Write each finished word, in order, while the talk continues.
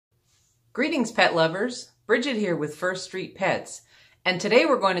Greetings, pet lovers. Bridget here with First Street Pets, and today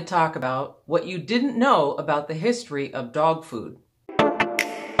we're going to talk about what you didn't know about the history of dog food.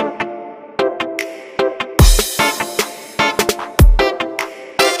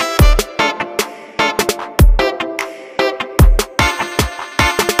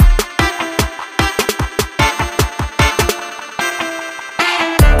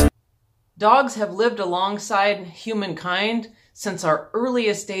 Dogs have lived alongside humankind since our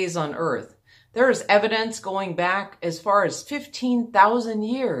earliest days on Earth. There is evidence going back as far as 15,000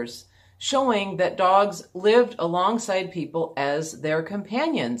 years showing that dogs lived alongside people as their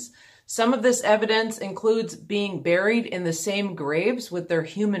companions. Some of this evidence includes being buried in the same graves with their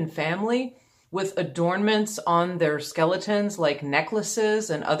human family, with adornments on their skeletons like necklaces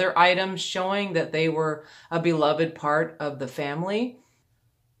and other items showing that they were a beloved part of the family.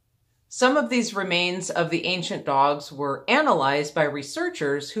 Some of these remains of the ancient dogs were analyzed by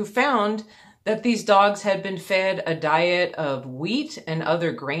researchers who found that these dogs had been fed a diet of wheat and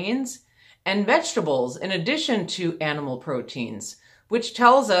other grains and vegetables in addition to animal proteins, which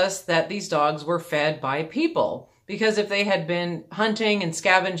tells us that these dogs were fed by people, because if they had been hunting and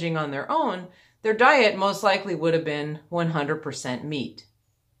scavenging on their own, their diet most likely would have been 100% meat.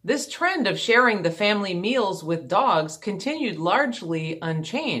 This trend of sharing the family meals with dogs continued largely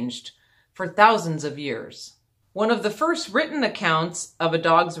unchanged for thousands of years. One of the first written accounts of a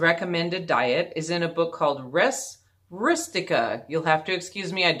dog's recommended diet is in a book called Res Rustica. You'll have to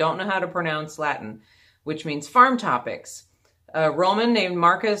excuse me, I don't know how to pronounce Latin, which means farm topics. A Roman named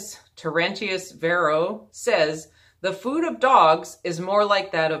Marcus Terentius Varro says, "The food of dogs is more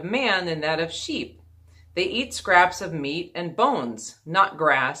like that of man than that of sheep. They eat scraps of meat and bones, not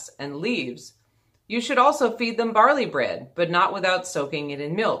grass and leaves. You should also feed them barley bread, but not without soaking it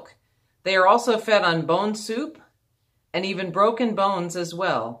in milk. They are also fed on bone soup and even broken bones as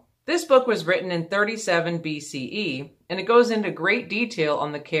well." This book was written in 37 BCE, and it goes into great detail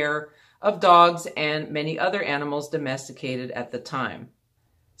on the care of dogs and many other animals domesticated at the time.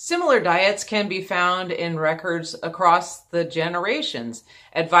 Similar diets can be found in records across the generations,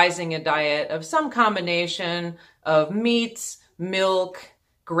 advising a diet of some combination of meats, milk,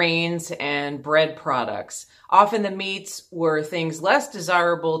 grains, and bread products. Often the meats were things less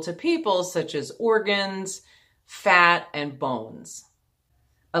desirable to people, such as organs, fat, and bones.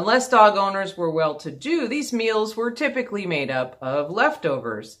 Unless dog owners were well-to-do, these meals were typically made up of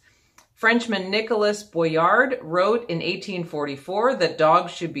leftovers. Frenchman Nicolas Boyard wrote in 1844 that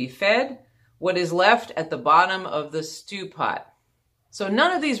dogs should be fed what is left at the bottom of the stew pot. So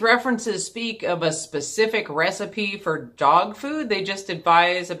none of these references speak of a specific recipe for dog food. They just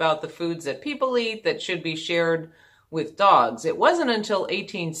advise about the foods that people eat that should be shared with dogs. It wasn't until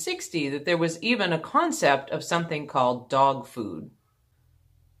 1860 that there was even a concept of something called dog food.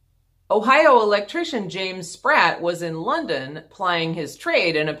 Ohio electrician James Spratt was in London plying his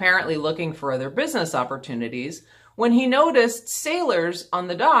trade and apparently looking for other business opportunities when he noticed sailors on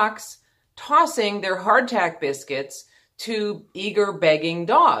the docks tossing their hardtack biscuits to eager begging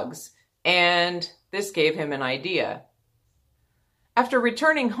dogs, and this gave him an idea. After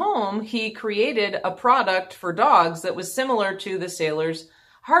returning home, he created a product for dogs that was similar to the sailors'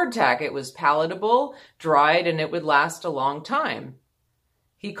 hardtack. It was palatable, dried, and it would last a long time.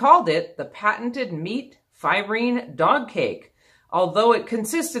 He called it the patented meat fibrine dog cake, although it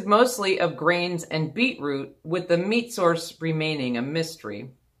consisted mostly of grains and beetroot, with the meat source remaining a mystery.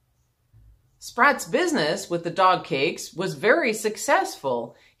 Spratt's business with the dog cakes was very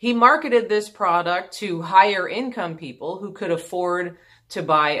successful. He marketed this product to higher income people who could afford to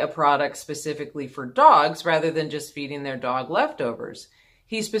buy a product specifically for dogs rather than just feeding their dog leftovers.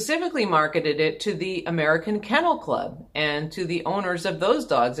 He specifically marketed it to the American Kennel Club and to the owners of those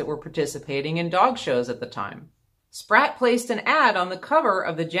dogs that were participating in dog shows at the time. Spratt placed an ad on the cover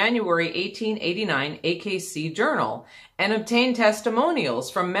of the January 1889 AKC Journal and obtained testimonials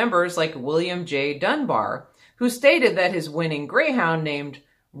from members like William J. Dunbar, who stated that his winning greyhound named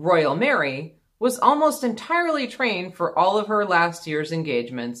Royal Mary was almost entirely trained for all of her last year's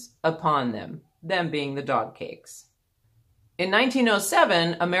engagements upon them being the dog cakes. In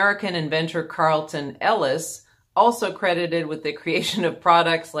 1907, American inventor Carlton Ellis, also credited with the creation of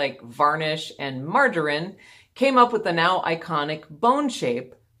products like varnish and margarine, came up with the now iconic bone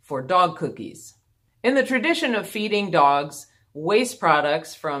shape for dog cookies. In the tradition of feeding dogs waste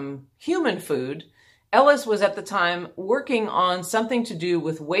products from human food, Ellis was at the time working on something to do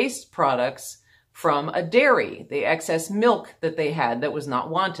with waste products from a dairy, the excess milk that they had that was not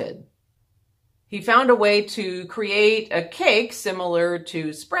wanted. He found a way to create a cake similar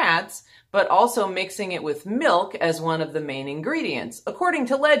to Spratt's, but also mixing it with milk as one of the main ingredients. According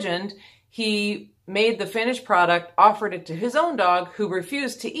to legend, he made the finished product, offered it to his own dog, who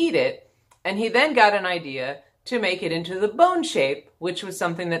refused to eat it, and he then got an idea to make it into the bone shape, which was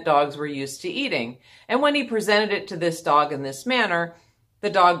something that dogs were used to eating. And when he presented it to this dog in this manner, the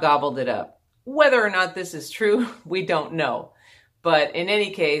dog gobbled it up. Whether or not this is true, we don't know. But in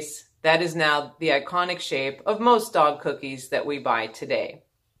any case, that is now the iconic shape of most dog cookies that we buy today.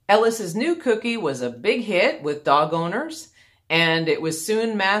 Ellis's new cookie was a big hit with dog owners, and it was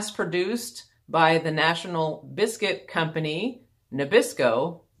soon mass-produced by the national biscuit company,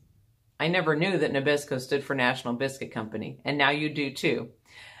 Nabisco. I never knew that Nabisco stood for National Biscuit Company, and now you do too.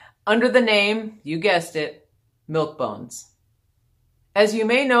 Under the name, you guessed it, Milk Bones. As you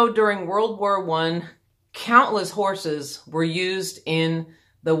may know, during World War I, countless horses were used in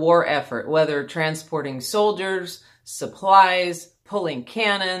the war effort, whether transporting soldiers, supplies, pulling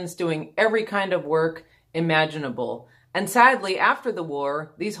cannons, doing every kind of work imaginable. And sadly, after the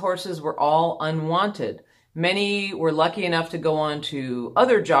war, these horses were all unwanted. Many were lucky enough to go on to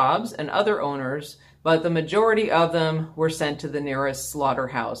other jobs and other owners, but the majority of them were sent to the nearest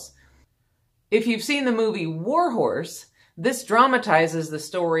slaughterhouse. If you've seen the movie War Horse, this dramatizes the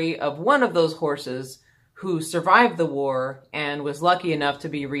story of one of those horses who survived the war and was lucky enough to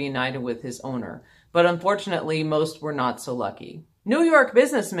be reunited with his owner. But unfortunately, most were not so lucky. New York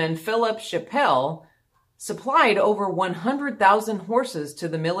businessman Philip Chappell supplied over 100,000 horses to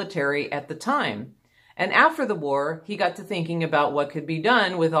the military at the time. And after the war, he got to thinking about what could be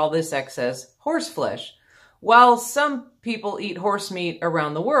done with all this excess horse flesh. While some people eat horse meat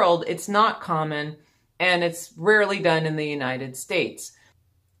around the world, it's not common, and it's rarely done in the United States.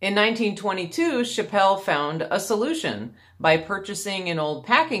 In 1922, Chappell found a solution by purchasing an old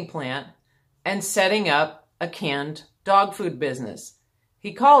packing plant and setting up a canned dog food business.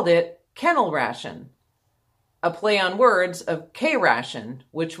 He called it Kennel Ration, a play on words of K-ration,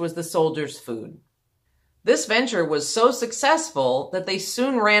 which was the soldiers' food. This venture was so successful that they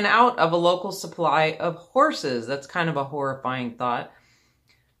soon ran out of a local supply of horses. That's kind of a horrifying thought.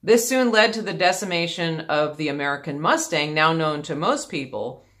 This soon led to the decimation of the American Mustang, now known to most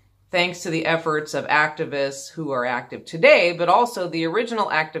people, thanks to the efforts of activists who are active today, but also the original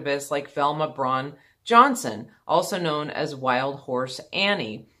activists like Velma Braun Johnson, also known as Wild Horse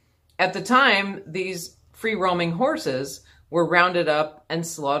Annie. At the time, these free-roaming horses were rounded up and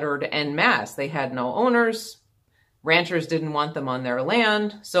slaughtered en masse. They had no owners. Ranchers didn't want them on their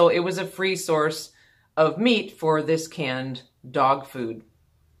land, so it was a free source of meat for this canned dog food.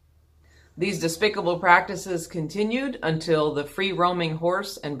 These despicable practices continued until the Free Roaming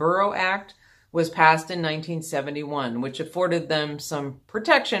Horse and Burro Act was passed in 1971, which afforded them some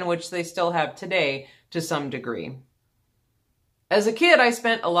protection, which they still have today to some degree. As a kid, I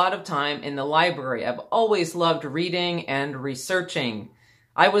spent a lot of time in the library. I've always loved reading and researching.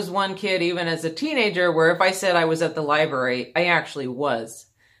 I was one kid, even as a teenager, where if I said I was at the library, I actually was.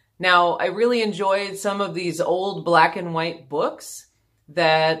 Now, I really enjoyed some of these old black and white books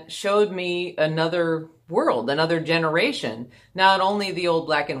that showed me another world, another generation. Not only the old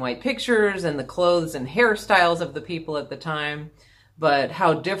black and white pictures and the clothes and hairstyles of the people at the time, but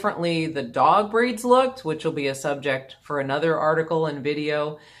how differently the dog breeds looked, which will be a subject for another article and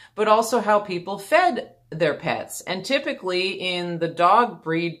video, but also how people fed their pets. And typically in the dog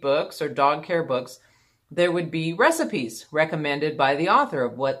breed books or dog care books, there would be recipes recommended by the author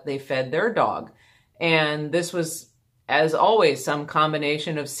of what they fed their dog. And this was, as always, some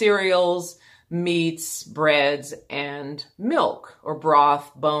combination of cereals, meats, breads, and milk or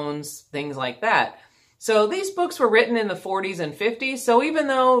broth, bones, things like that. So these books were written in the 40s and 50s, so even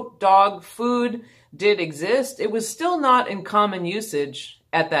though dog food did exist, it was still not in common usage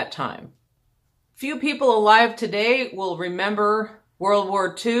at that time. Few people alive today will remember World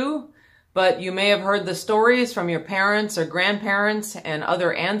War II, but you may have heard the stories from your parents or grandparents and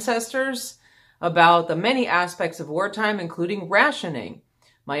other ancestors about the many aspects of wartime, including rationing.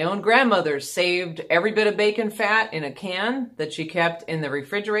 My own grandmother saved every bit of bacon fat in a can that she kept in the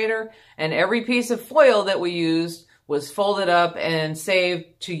refrigerator, and every piece of foil that we used was folded up and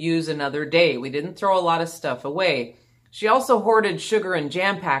saved to use another day. We didn't throw a lot of stuff away. She also hoarded sugar and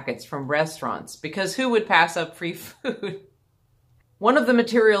jam packets from restaurants, because who would pass up free food? One of the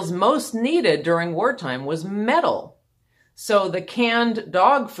materials most needed during wartime was metal. So the canned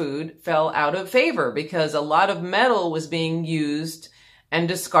dog food fell out of favor because a lot of metal was being used and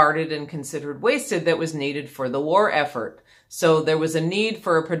discarded and considered wasted that was needed for the war effort. So there was a need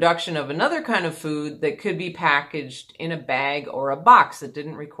for a production of another kind of food that could be packaged in a bag or a box that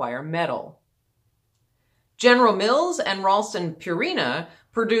didn't require metal. General Mills and Ralston Purina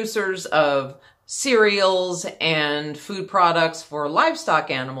producers of cereals and food products for livestock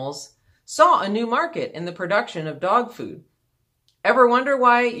animals, saw a new market in the production of dog food. Ever wonder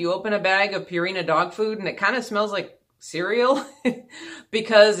why you open a bag of Purina dog food and it kind of smells like cereal?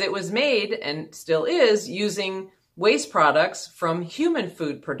 Because it was made, and still is, using waste products from human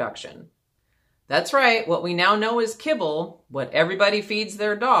food production. That's right, what we now know as kibble, what everybody feeds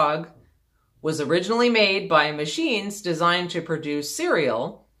their dog, was originally made by machines designed to produce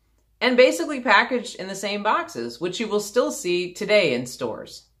cereal and basically packaged in the same boxes, which you will still see today in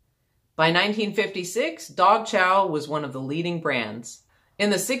stores. By 1956, dog chow was one of the leading brands. In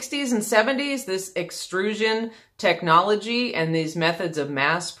the 60s and 70s, this extrusion technology and these methods of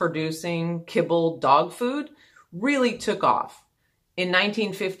mass producing kibble dog food really took off. In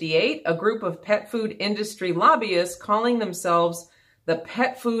 1958, a group of pet food industry lobbyists calling themselves the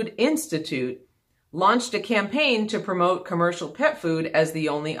Pet Food Institute launched a campaign to promote commercial pet food as the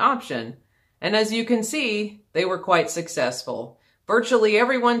only option. And as you can see, they were quite successful. Virtually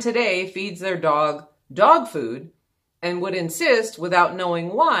everyone today feeds their dog dog food and would insist, without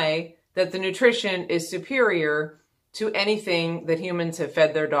knowing why, that the nutrition is superior to anything that humans have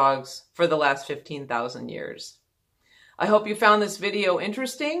fed their dogs for the last 15,000 years. I hope you found this video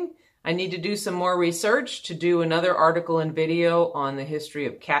interesting. I need to do some more research to do another article and video on the history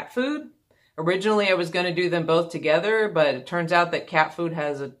of cat food. Originally, I was going to do them both together, but it turns out that cat food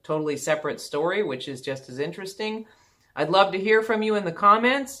has a totally separate story, which is just as interesting. I'd love to hear from you in the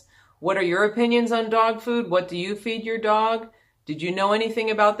comments. What are your opinions on dog food? What do you feed your dog? Did you know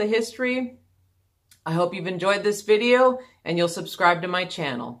anything about the history? I hope you've enjoyed this video and you'll subscribe to my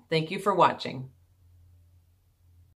channel. Thank you for watching.